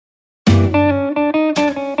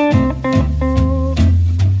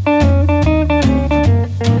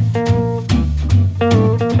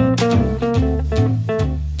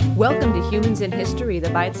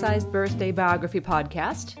Bite-Sized Birthday Biography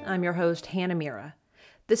Podcast. I'm your host, Hannah Mira.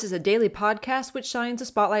 This is a daily podcast which shines a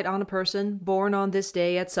spotlight on a person born on this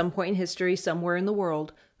day at some point in history somewhere in the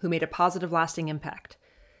world who made a positive, lasting impact.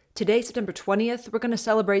 Today, September 20th, we're going to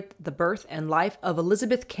celebrate the birth and life of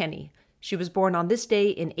Elizabeth Kenney. She was born on this day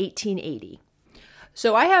in 1880.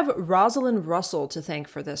 So I have Rosalind Russell to thank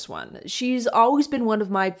for this one. She's always been one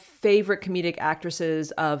of my favorite comedic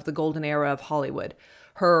actresses of the golden era of Hollywood.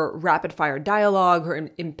 Her rapid-fire dialogue, her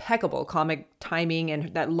impeccable comic timing, and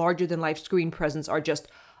that larger-than-life screen presence are just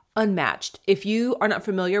unmatched. If you are not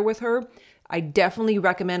familiar with her, I definitely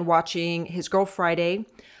recommend watching His Girl Friday,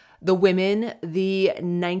 The Women, the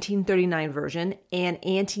 1939 version, and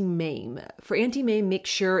Auntie Mame. For Auntie Mame, make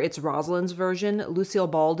sure it's Rosalind's version. Lucille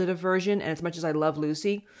Ball did a version, and as much as I love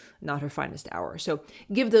Lucy, not her finest hour. So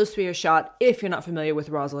give those three a shot if you're not familiar with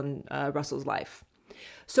Rosalind Russell's life.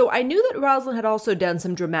 So I knew that Rosalind had also done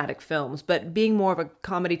some dramatic films, but being more of a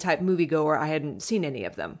comedy-type moviegoer, I hadn't seen any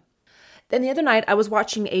of them. Then the other night, I was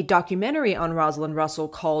watching a documentary on Rosalind Russell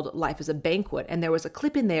called Life is a Banquet, and there was a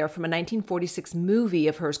clip in there from a 1946 movie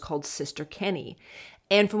of hers called Sister Kenney.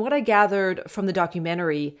 And from what I gathered from the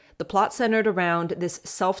documentary, the plot centered around this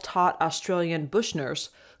self-taught Australian bush nurse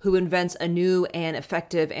who invents a new and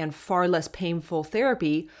effective and far less painful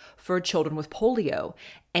therapy for children with polio,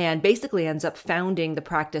 and basically ends up founding the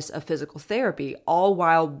practice of physical therapy, all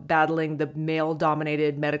while battling the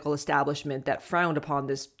male-dominated medical establishment that frowned upon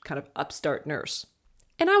this kind of upstart nurse.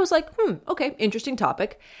 And I was like, okay, interesting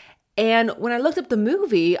topic. And when I looked up the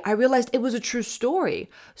movie, I realized it was a true story.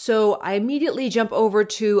 So I immediately jump over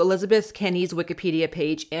to Elizabeth Kenney's Wikipedia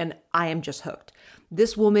page, and I am just hooked.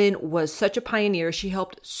 This woman was such a pioneer. She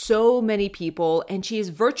helped so many people, and she is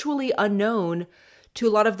virtually unknown to a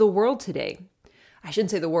lot of the world today. I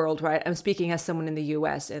shouldn't say the world, right? I'm speaking as someone in the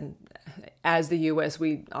U.S., and as the U.S.,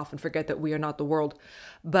 we often forget that we are not the world.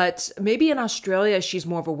 But maybe in Australia, she's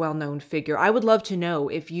more of a well-known figure. I would love to know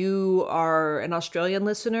if you are an Australian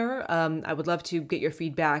listener. I would love to get your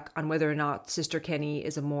feedback on whether or not Sister Kenney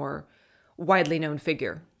is a more widely known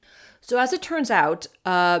figure. So as it turns out,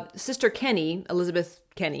 Sister Kenney, Elizabeth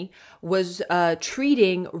Kenney, was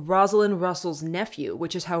treating Rosalind Russell's nephew,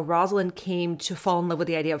 which is how Rosalind came to fall in love with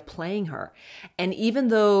the idea of playing her. And even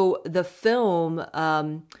though the film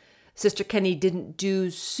Sister Kenney didn't do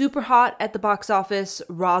super hot at the box office,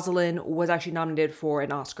 Rosalind was actually nominated for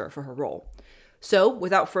an Oscar for her role. So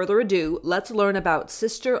without further ado, let's learn about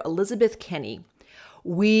Sister Elizabeth Kenney.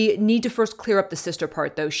 We need to first clear up the sister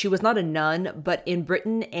part, though. She was not a nun, but in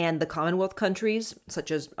Britain and the Commonwealth countries, such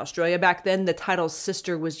as Australia back then, the title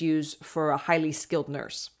sister was used for a highly skilled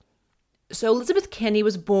nurse. So Elizabeth Kenney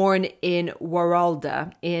was born in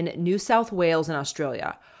Warralda in New South Wales in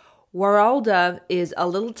Australia. Warralda is a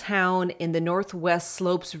little town in the Northwest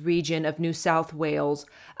Slopes region of New South Wales,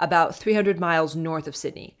 about 300 miles north of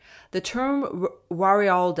Sydney. The term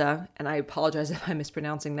Warralda, and I apologize if I'm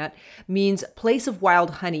mispronouncing that, means place of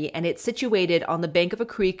wild honey, and it's situated on the bank of a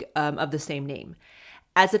creek of the same name.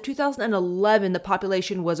 As of 2011, the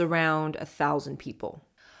population was around 1,000 people.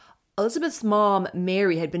 Elizabeth's mom,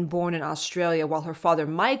 Mary, had been born in Australia, while her father,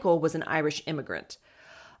 Michael, was an Irish immigrant.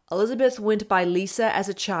 Elizabeth went by Lisa as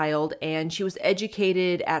a child, and she was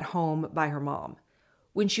educated at home by her mom.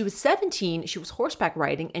 When she was 17, she was horseback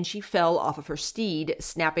riding, and she fell off of her steed,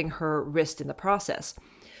 snapping her wrist in the process.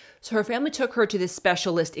 So her family took her to this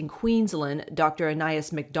specialist in Queensland, Dr.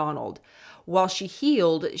 Anais MacDonald. While she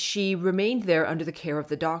healed, she remained there under the care of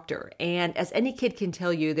the doctor. And as any kid can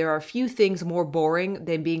tell you, there are few things more boring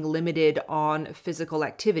than being limited on physical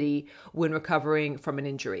activity when recovering from an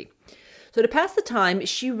injury. So to pass the time,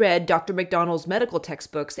 she read Dr. MacDonald's medical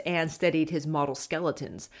textbooks and studied his model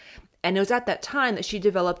skeletons. And it was at that time that she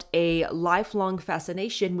developed a lifelong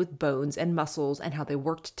fascination with bones and muscles and how they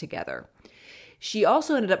worked together. She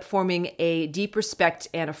also ended up forming a deep respect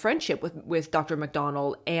and a friendship with Dr.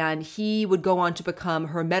 MacDonald, and he would go on to become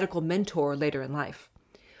her medical mentor later in life.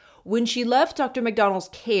 When she left Dr. MacDonald's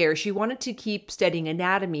care, she wanted to keep studying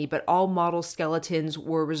anatomy, but all model skeletons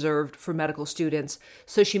were reserved for medical students,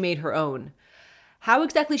 so she made her own. How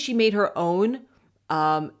exactly she made her own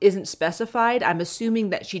isn't specified. I'm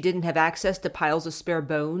assuming that she didn't have access to piles of spare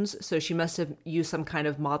bones, so she must have used some kind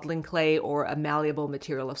of modeling clay or a malleable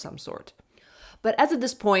material of some sort. But as of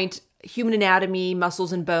this point, human anatomy,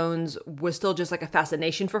 muscles, and bones was still just like a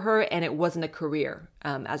fascination for her, and it wasn't a career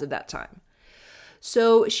as of that time.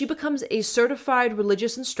 So she becomes a certified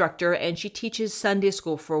religious instructor, and she teaches Sunday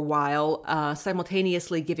school for a while,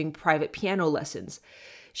 simultaneously giving private piano lessons.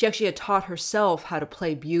 She actually had taught herself how to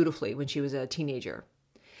play beautifully when she was a teenager.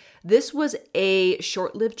 This was a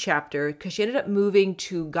short-lived chapter because she ended up moving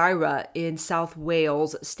to Guyra in South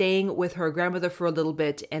Wales, staying with her grandmother for a little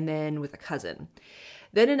bit and then with a cousin.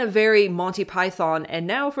 Then in a very Monty Python, and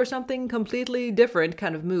now for something completely different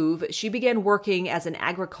kind of move, she began working as an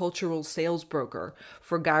agricultural sales broker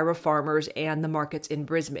for Guyra farmers and the markets in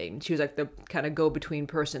Brisbane. She was like the kind of go-between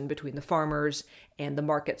person between the farmers and the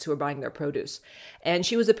markets who were buying their produce. And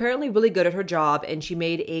she was apparently really good at her job, and she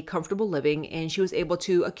made a comfortable living, and she was able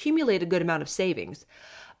to accumulate a good amount of savings.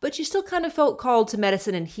 But she still kind of felt called to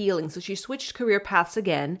medicine and healing, so she switched career paths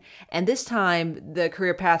again, and this time the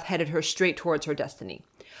career path headed her straight towards her destiny.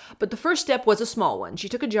 But the first step was a small one. She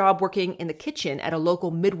took a job working in the kitchen at a local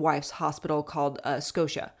midwife's hospital called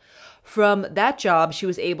Scotia. From that job, she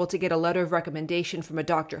was able to get a letter of recommendation from a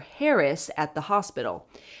Dr. Harris at the hospital.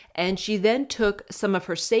 And she then took some of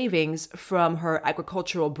her savings from her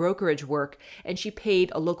agricultural brokerage work, and she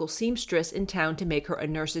paid a local seamstress in town to make her a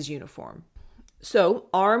nurse's uniform. So,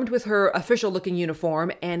 armed with her official-looking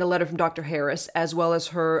uniform and a letter from Dr. Harris, as well as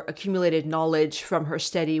her accumulated knowledge from her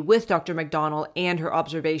study with Dr. McDonald and her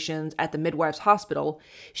observations at the midwife's hospital,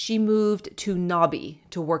 she moved to Nobby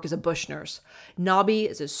to work as a bush nurse. Nobby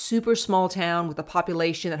is a super small town with a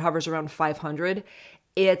population that hovers around 500.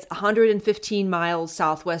 It's 115 miles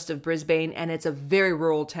southwest of Brisbane, and it's a very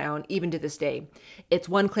rural town, even to this day. Its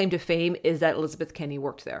one claim to fame is that Elizabeth Kenny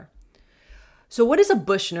worked there. So what is a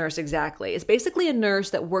bush nurse exactly? It's basically a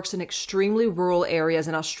nurse that works in extremely rural areas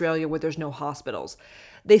in Australia where there's no hospitals.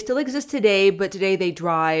 They still exist today, but today they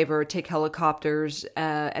drive or take helicopters,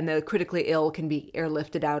 and the critically ill can be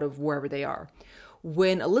airlifted out of wherever they are.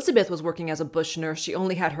 When Elizabeth was working as a bush nurse, she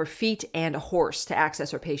only had her feet and a horse to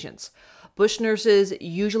access her patients. Bush nurses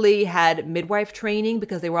usually had midwife training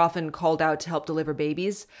because they were often called out to help deliver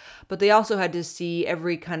babies, but they also had to see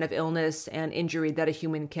every kind of illness and injury that a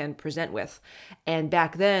human can present with. And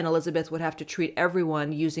back then, Elizabeth would have to treat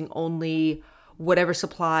everyone using only whatever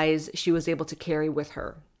supplies she was able to carry with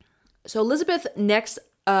her. So Elizabeth next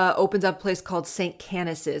opens up a place called St.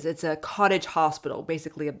 Canice's. It's a cottage hospital,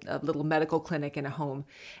 basically a little medical clinic in a home.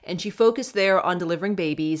 And she focused there on delivering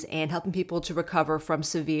babies and helping people to recover from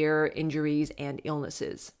severe injuries and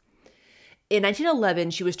illnesses. In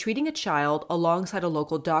 1911, she was treating a child alongside a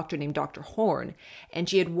local doctor named Dr. Horn, and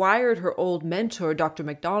she had wired her old mentor, Dr.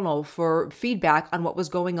 McDonald, for feedback on what was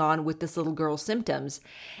going on with this little girl's symptoms.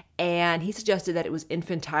 And he suggested that it was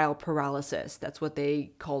infantile paralysis. That's what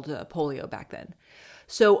they called polio back then.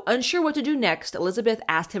 So, unsure what to do next, Elizabeth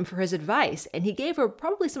asked him for his advice, and he gave her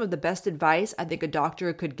probably some of the best advice I think a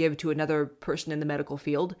doctor could give to another person in the medical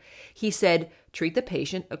field. He said, treat the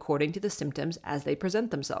patient according to the symptoms as they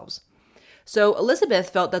present themselves. So Elizabeth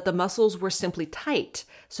felt that the muscles were simply tight,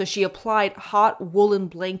 so she applied hot woolen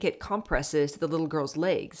blanket compresses to the little girl's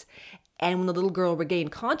legs. And when the little girl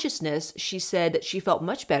regained consciousness, she said that she felt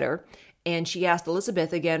much better, and she asked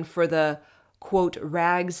Elizabeth again for the, quote,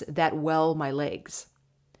 rags that well my legs.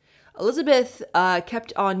 Elizabeth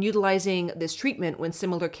kept on utilizing this treatment when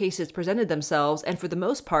similar cases presented themselves, and for the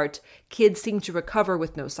most part, kids seemed to recover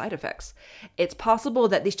with no side effects. It's possible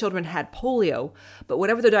that these children had polio, but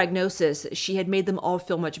whatever the diagnosis, she had made them all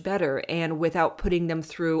feel much better, and without putting them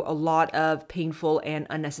through a lot of painful and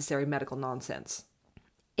unnecessary medical nonsense.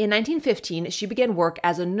 In 1915, she began work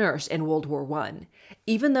as a nurse in World War I.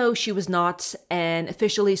 Even though she was not an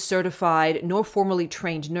officially certified nor formally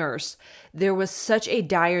trained nurse, there was such a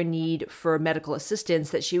dire need for medical assistance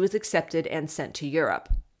that she was accepted and sent to Europe.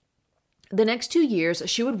 The next 2 years,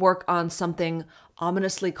 she would work on something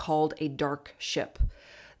ominously called a dark ship.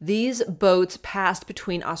 These boats passed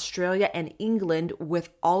between Australia and England with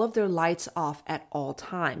all of their lights off at all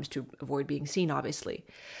times to avoid being seen, obviously.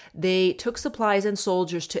 They took supplies and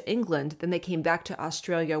soldiers to England, then they came back to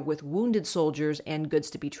Australia with wounded soldiers and goods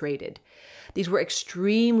to be traded. These were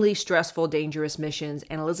extremely stressful, dangerous missions,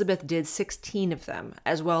 and Elizabeth did 16 of them,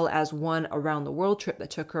 as well as one around-the-world trip that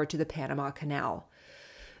took her to the Panama Canal.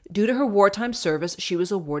 Due to her wartime service, she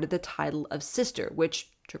was awarded the title of Sister, which,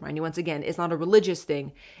 to remind you once again, is not a religious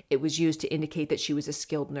thing. It was used to indicate that she was a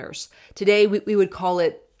skilled nurse. Today, we would call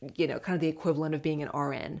it, kind of the equivalent of being an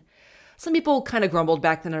RN. Some people kind of grumbled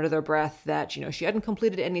back then under their breath that, she hadn't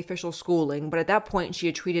completed any official schooling, but at that point, she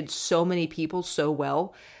had treated so many people so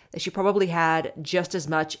well that she probably had just as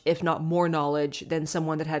much, if not more knowledge than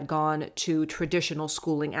someone that had gone to traditional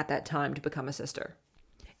schooling at that time to become a sister.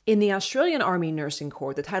 In the Australian Army Nursing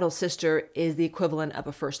Corps, the title Sister is the equivalent of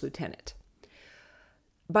a first lieutenant.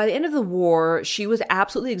 By the end of the war, she was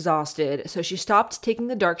absolutely exhausted, so she stopped taking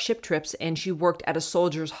the dark ship trips and she worked at a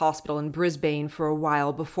soldier's hospital in Brisbane for a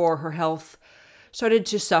while before her health started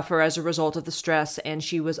to suffer as a result of the stress, and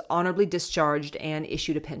she was honorably discharged and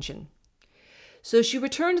issued a pension. So she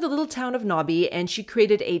returned to the little town of Nobby, and she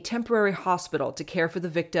created a temporary hospital to care for the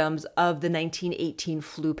victims of the 1918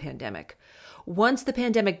 flu pandemic. Once the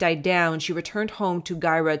pandemic died down, she returned home to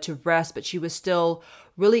Gyra to rest, but she was still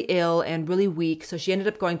really ill and really weak, so she ended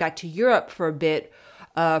up going back to Europe for a bit,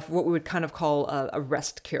 for what we would kind of call a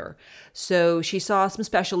rest cure. So she saw some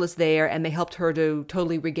specialists there, and they helped her to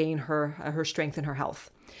totally regain her strength and her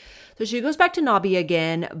health. So she goes back to Nobby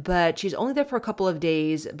again, but she's only there for a couple of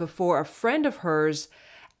days before a friend of hers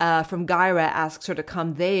from Gyra asks her to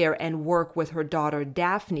come there and work with her daughter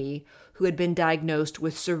Daphne, who had been diagnosed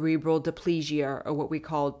with cerebral diplegia, or what we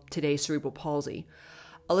call today cerebral palsy.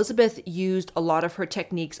 Elizabeth used a lot of her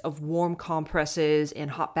techniques of warm compresses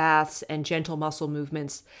and hot baths and gentle muscle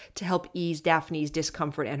movements to help ease Daphne's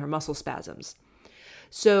discomfort and her muscle spasms.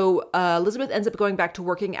 So Elizabeth ends up going back to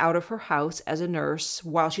working out of her house as a nurse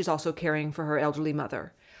while she's also caring for her elderly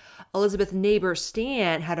mother. Elizabeth's neighbor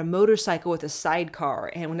Stan had a motorcycle with a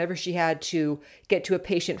sidecar, and whenever she had to get to a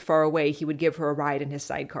patient far away, he would give her a ride in his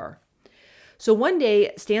sidecar. So one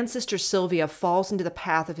day, Stan's sister Sylvia falls into the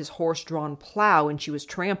path of his horse-drawn plow, and she was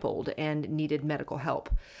trampled and needed medical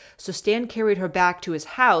help. So Stan carried her back to his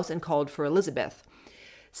house and called for Elizabeth.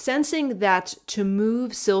 Sensing that to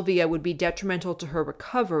move Sylvia would be detrimental to her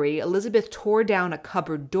recovery, Elizabeth tore down a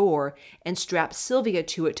cupboard door and strapped Sylvia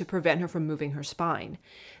to it to prevent her from moving her spine.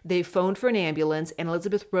 They phoned for an ambulance, and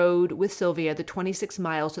Elizabeth rode with Sylvia the 26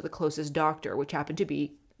 miles to the closest doctor, which happened to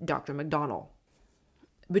be Dr. McDonnell.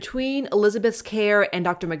 Between Elizabeth's care and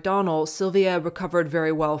Dr. McDonnell, Sylvia recovered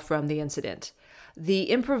very well from the incident. The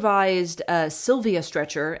improvised Sylvia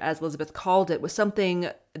stretcher, as Elizabeth called it, was something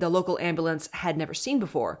the local ambulance had never seen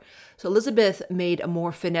before. So Elizabeth made a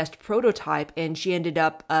more finessed prototype, and she ended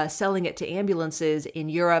up selling it to ambulances in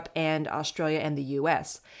Europe and Australia and the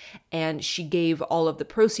U.S. And she gave all of the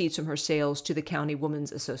proceeds from her sales to the County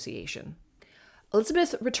Women's Association.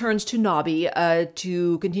 Elizabeth returns to Nobby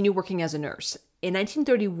to continue working as a nurse. In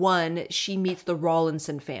 1931, she meets the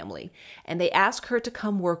Rawlinson family, and they ask her to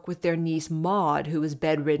come work with their niece Maud, who is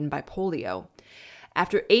bedridden by polio.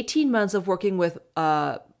 After 18 months of working with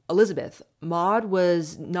Elizabeth, Maud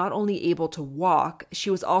was not only able to walk, she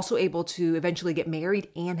was also able to eventually get married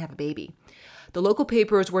and have a baby. The local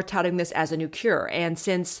papers were touting this as a new cure, and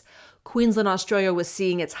since Queensland, Australia was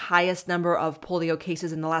seeing its highest number of polio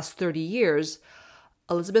cases in the last 30 years,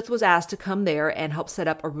 Elizabeth was asked to come there and help set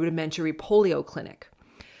up a rudimentary polio clinic,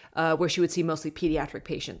 where she would see mostly pediatric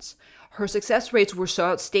patients. Her success rates were so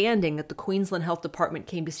outstanding that the Queensland Health Department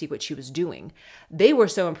came to see what she was doing. They were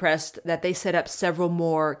so impressed that they set up several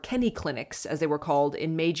more Kenny clinics, as they were called,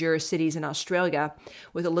 in major cities in Australia,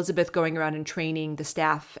 with Elizabeth going around and training the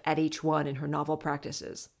staff at each one in her novel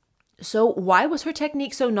practices. So why was her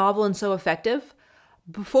technique so novel and so effective?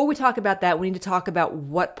 Before we talk about that, we need to talk about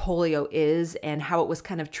what polio is and how it was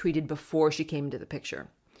kind of treated before she came into the picture.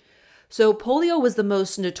 So polio was the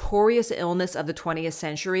most notorious illness of the 20th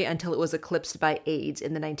century until it was eclipsed by AIDS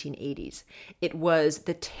in the 1980s. It was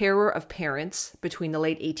the terror of parents between the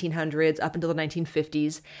late 1800s up until the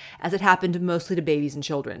 1950s, as it happened mostly to babies and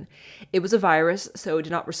children. It was a virus, so it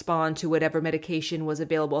did not respond to whatever medication was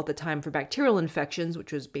available at the time for bacterial infections,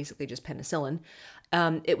 which was basically just penicillin.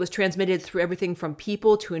 It was transmitted through everything from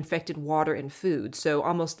people to infected water and food. So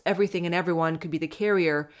almost everything and everyone could be the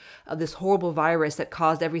carrier of this horrible virus that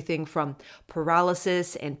caused everything from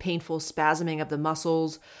paralysis and painful spasming of the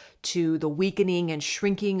muscles to the weakening and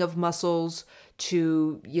shrinking of muscles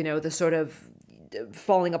to, the sort of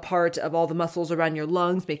falling apart of all the muscles around your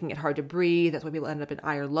lungs, making it hard to breathe. That's why people ended up in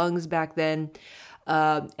iron lungs back then.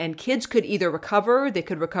 And kids could either recover, they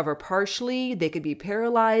could recover partially, they could be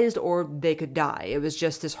paralyzed, or they could die. It was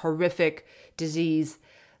just this horrific disease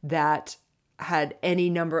that had any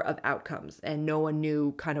number of outcomes, and no one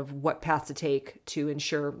knew kind of what path to take to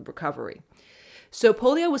ensure recovery. So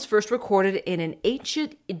polio was first recorded in an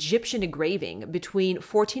ancient Egyptian engraving between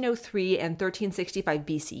 1403 and 1365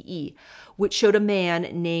 BCE, which showed a man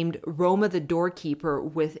named Roma the doorkeeper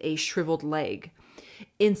with a shriveled leg.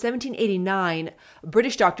 In 1789, a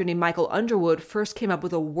British doctor named Michael Underwood first came up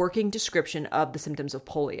with a working description of the symptoms of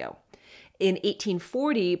polio. In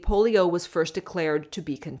 1840, polio was first declared to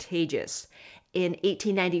be contagious. In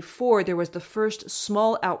 1894, there was the first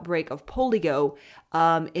small outbreak of polio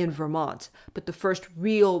in Vermont, but the first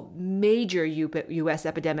real major U.S.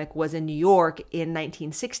 epidemic was in New York in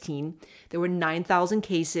 1916. There were 9,000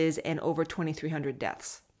 cases and over 2,300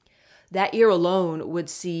 deaths. That year alone would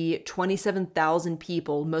see 27,000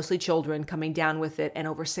 people, mostly children, coming down with it and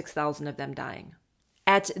over 6,000 of them dying.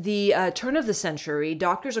 At the turn of the century,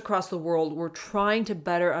 doctors across the world were trying to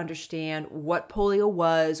better understand what polio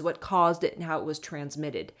was, what caused it, and how it was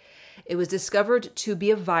transmitted. It was discovered to be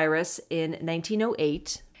a virus in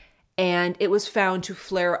 1908, and it was found to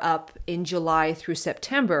flare up in July through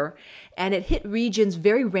September, and it hit regions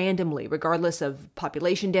very randomly, regardless of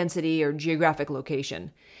population density or geographic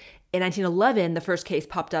location. In 1911, the first case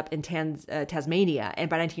popped up in Tasmania, and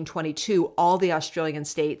by 1922, all the Australian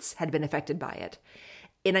states had been affected by it.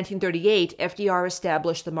 In 1938, FDR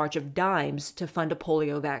established the March of Dimes to fund a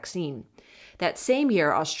polio vaccine. That same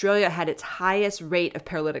year, Australia had its highest rate of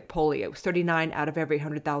paralytic polio, 39 out of every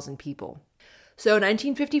 100,000 people. So in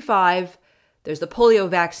 1955, there's the polio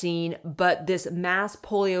vaccine, but this mass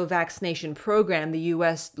polio vaccination program the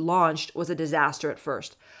U.S. launched was a disaster at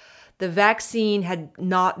first. The vaccine had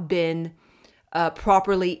not been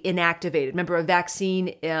properly inactivated. Remember, a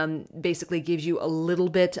vaccine basically gives you a little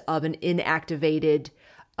bit of an inactivated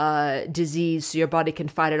disease so your body can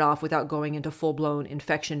fight it off without going into full-blown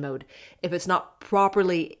infection mode. If it's not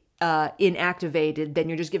properly inactivated, then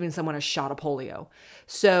you're just giving someone a shot of polio.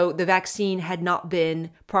 So the vaccine had not been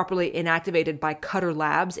properly inactivated by Cutter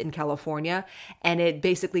Labs in California, and it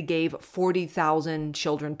basically gave 40,000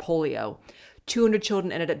 children polio. 200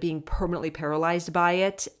 children ended up being permanently paralyzed by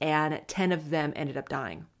it, and 10 of them ended up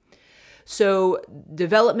dying. So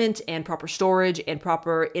development and proper storage and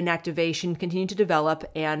proper inactivation continued to develop,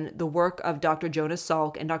 and the work of Dr. Jonas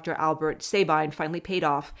Salk and Dr. Albert Sabine finally paid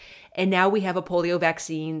off, and now we have a polio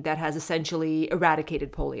vaccine that has essentially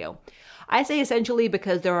eradicated polio. I say essentially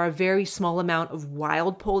because there are a very small amount of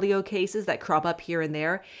wild polio cases that crop up here and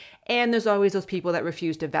there, and there's always those people that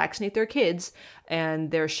refuse to vaccinate their kids,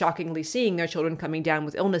 and they're shockingly seeing their children coming down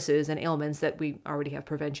with illnesses and ailments that we already have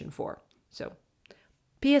prevention for. So,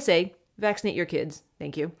 PSA, vaccinate your kids.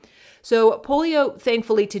 Thank you. So polio,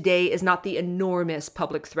 thankfully, today is not the enormous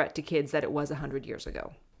public threat to kids that it was 100 years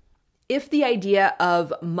ago. If the idea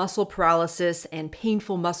of muscle paralysis and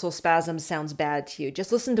painful muscle spasms sounds bad to you,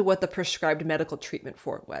 just listen to what the prescribed medical treatment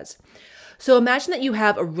for it was. So imagine that you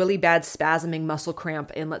have a really bad spasming muscle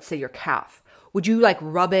cramp in, let's say, your calf. Would you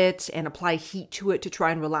rub it and apply heat to it to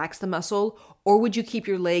try and relax the muscle? Or would you keep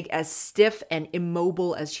your leg as stiff and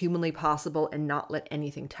immobile as humanly possible and not let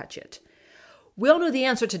anything touch it? We all know the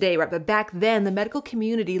answer today, right? But back then, the medical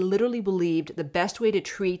community literally believed the best way to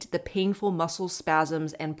treat the painful muscle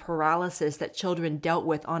spasms and paralysis that children dealt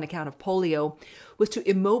with on account of polio was to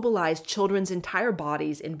immobilize children's entire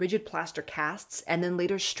bodies in rigid plaster casts and then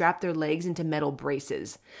later strap their legs into metal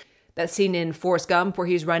braces. That scene in Forrest Gump where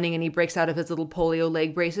he's running and he breaks out of his little polio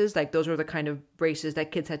leg braces, those were the kind of braces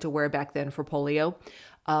that kids had to wear back then for polio.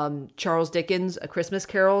 Charles Dickens, A Christmas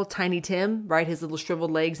Carol, Tiny Tim, right? His little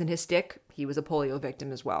shriveled legs and his stick. He was a polio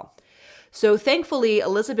victim as well. So thankfully,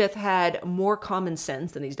 Elizabeth had more common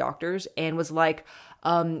sense than these doctors and was like,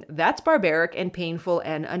 that's barbaric and painful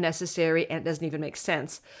and unnecessary and it doesn't even make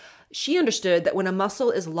sense. She understood that when a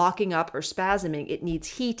muscle is locking up or spasming, it needs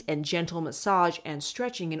heat and gentle massage and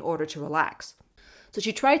stretching in order to relax. So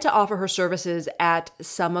she tried to offer her services at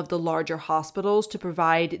some of the larger hospitals to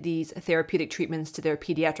provide these therapeutic treatments to their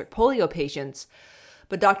pediatric polio patients,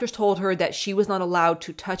 but doctors told her that she was not allowed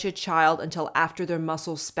to touch a child until after their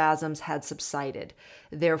muscle spasms had subsided,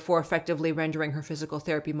 therefore effectively rendering her physical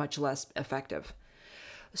therapy much less effective.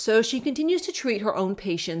 So she continues to treat her own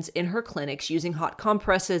patients in her clinics using hot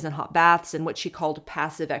compresses and hot baths and what she called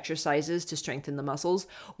passive exercises to strengthen the muscles,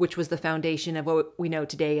 which was the foundation of what we know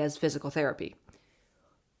today as physical therapy.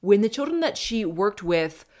 When the children that she worked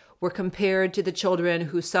with were compared to the children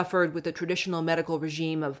who suffered with the traditional medical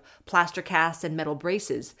regime of plaster casts and metal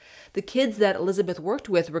braces, the kids that Elizabeth worked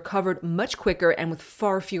with recovered much quicker and with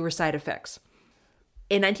far fewer side effects.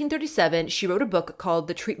 In 1937, she wrote a book called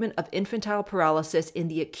The Treatment of Infantile Paralysis in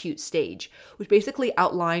the Acute Stage, which basically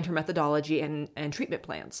outlined her methodology and treatment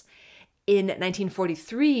plans. In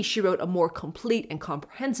 1943, she wrote a more complete and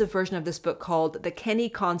comprehensive version of this book called The Kenny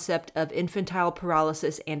Concept of Infantile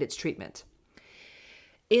Paralysis and Its Treatment.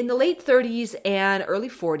 In the late 30s and early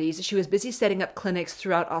 40s, she was busy setting up clinics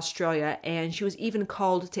throughout Australia, and she was even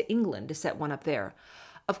called to England to set one up there.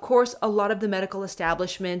 Of course, a lot of the medical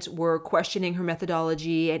establishment were questioning her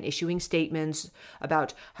methodology and issuing statements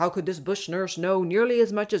about how could this bush nurse know nearly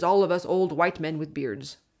as much as all of us old white men with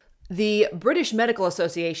beards. The British Medical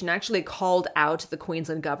Association actually called out the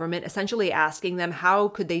Queensland government, essentially asking them how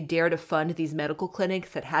could they dare to fund these medical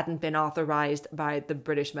clinics that hadn't been authorized by the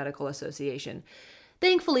British Medical Association.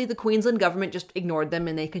 Thankfully, the Queensland government just ignored them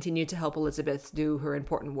and they continued to help Elizabeth do her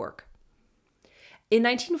important work. In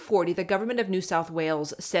 1940, the government of New South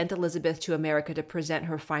Wales sent Elizabeth to America to present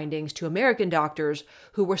her findings to American doctors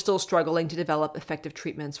who were still struggling to develop effective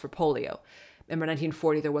treatments for polio. Remember,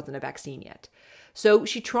 1940, there wasn't a vaccine yet. So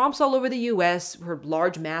she tromps all over the U.S., her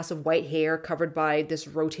large mass of white hair covered by this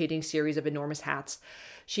rotating series of enormous hats.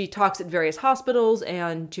 She talks at various hospitals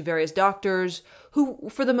and to various doctors who,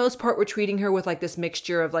 for the most part, were treating her with like this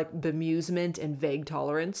mixture of like bemusement and vague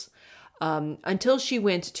tolerance. Until she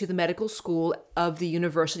went to the medical school of the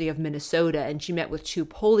University of Minnesota, and she met with two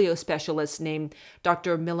polio specialists named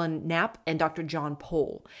Dr. Milan Knapp and Dr. John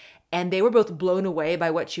Pohl. And they were both blown away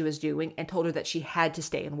by what she was doing and told her that she had to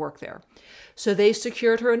stay and work there. So they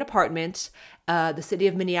secured her an apartment. The city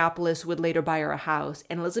of Minneapolis would later buy her a house,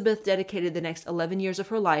 and Elizabeth dedicated the next 11 years of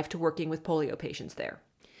her life to working with polio patients there.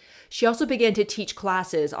 She also began to teach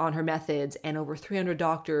classes on her methods, and over 300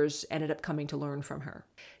 doctors ended up coming to learn from her.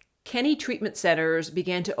 Kenny treatment centers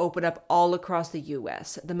began to open up all across the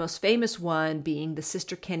U.S., the most famous one being the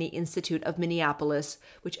Sister Kenny Institute of Minneapolis,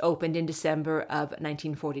 which opened in December of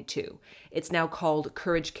 1942. It's now called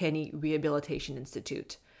Courage Kenny Rehabilitation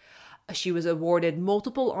Institute. She was awarded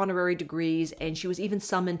multiple honorary degrees, and she was even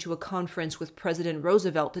summoned to a conference with President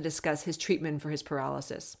Roosevelt to discuss his treatment for his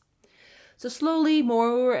paralysis. So slowly,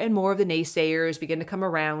 more and more of the naysayers began to come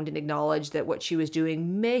around and acknowledge that what she was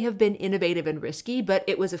doing may have been innovative and risky, but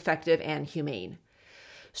it was effective and humane.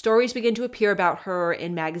 Stories began to appear about her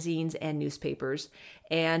in magazines and newspapers,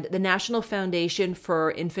 and the National Foundation for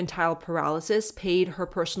Infantile Paralysis paid her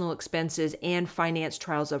personal expenses and financed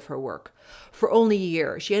trials of her work. For only a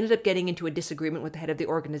year, she ended up getting into a disagreement with the head of the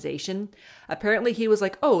organization. Apparently, he was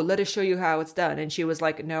like, "Oh, let us show you how it's done." And she was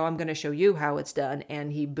like, "No, I'm going to show you how it's done."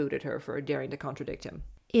 And he booted her for daring to contradict him.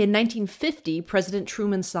 In 1950, President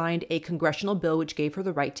Truman signed a congressional bill which gave her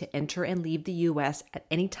the right to enter and leave the U.S. at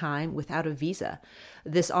any time without a visa.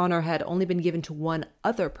 This honor had only been given to one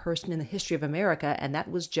other person in the history of America, and that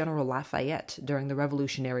was General Lafayette during the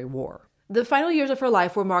Revolutionary War. The final years of her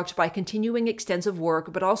life were marked by continuing extensive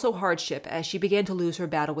work, but also hardship as she began to lose her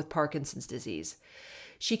battle with Parkinson's disease.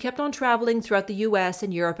 She kept on traveling throughout the U.S.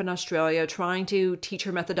 and Europe and Australia, trying to teach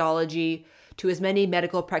her methodology to as many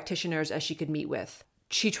medical practitioners as she could meet with.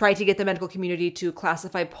 She tried to get the medical community to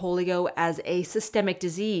classify polio as a systemic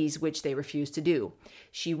disease, which they refused to do.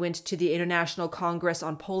 She went to the International Congress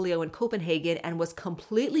on Polio in Copenhagen and was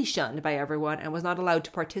completely shunned by everyone and was not allowed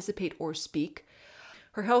to participate or speak.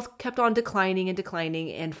 Her health kept on declining,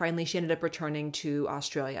 and finally she ended up returning to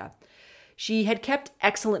Australia. She had kept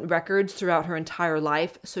excellent records throughout her entire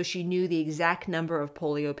life, so she knew the exact number of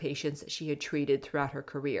polio patients that she had treated throughout her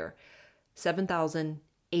career: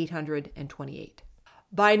 7,828.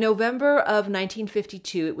 By November of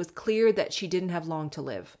 1952, it was clear that she didn't have long to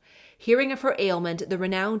live. Hearing of her ailment, the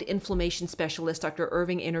renowned inflammation specialist Dr.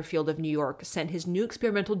 Irving Innerfield of New York sent his new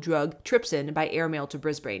experimental drug, Tripsin, by airmail to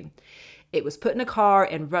Brisbane. It was put in a car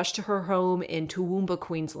and rushed to her home in Toowoomba,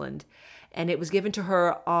 Queensland, and it was given to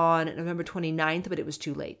her on November 29th, but it was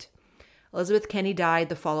too late. Elizabeth Kenny died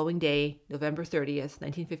the following day, November 30th,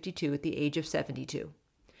 1952, at the age of 72.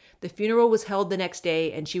 The funeral was held the next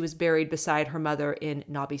day, and she was buried beside her mother in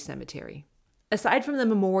Nobby Cemetery. Aside from the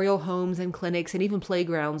memorial homes and clinics and even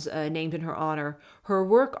playgrounds named in her honor, her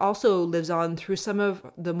work also lives on through some of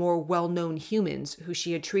the more well-known humans who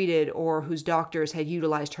she had treated or whose doctors had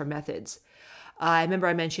utilized her methods. I remember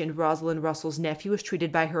I mentioned Rosalind Russell's nephew was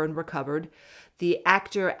treated by her and recovered. The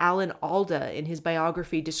actor Alan Alda, in his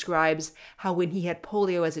biography, describes how when he had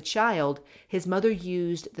polio as a child, his mother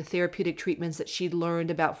used the therapeutic treatments that she'd learned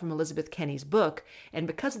about from Elizabeth Kenny's book, and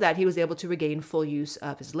because of that, he was able to regain full use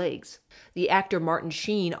of his legs. The actor Martin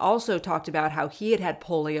Sheen also talked about how he had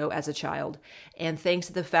polio as a child, and thanks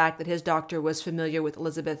to the fact that his doctor was familiar with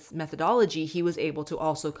Elizabeth's methodology, he was able to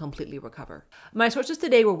also completely recover. My sources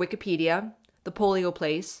today were Wikipedia, The Polio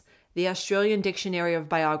Place, the Australian Dictionary of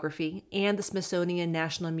Biography, and the Smithsonian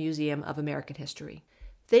National Museum of American History.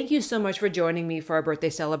 Thank you so much for joining me for our birthday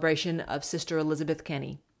celebration of Sister Elizabeth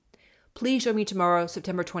Kenny. Please join me tomorrow,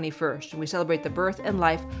 September 21st, when we celebrate the birth and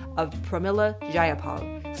life of Pramila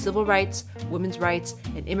Jayapal, civil rights, women's rights,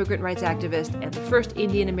 and immigrant rights activist, and the first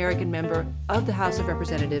Indian American member of the House of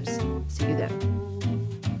Representatives. See you then.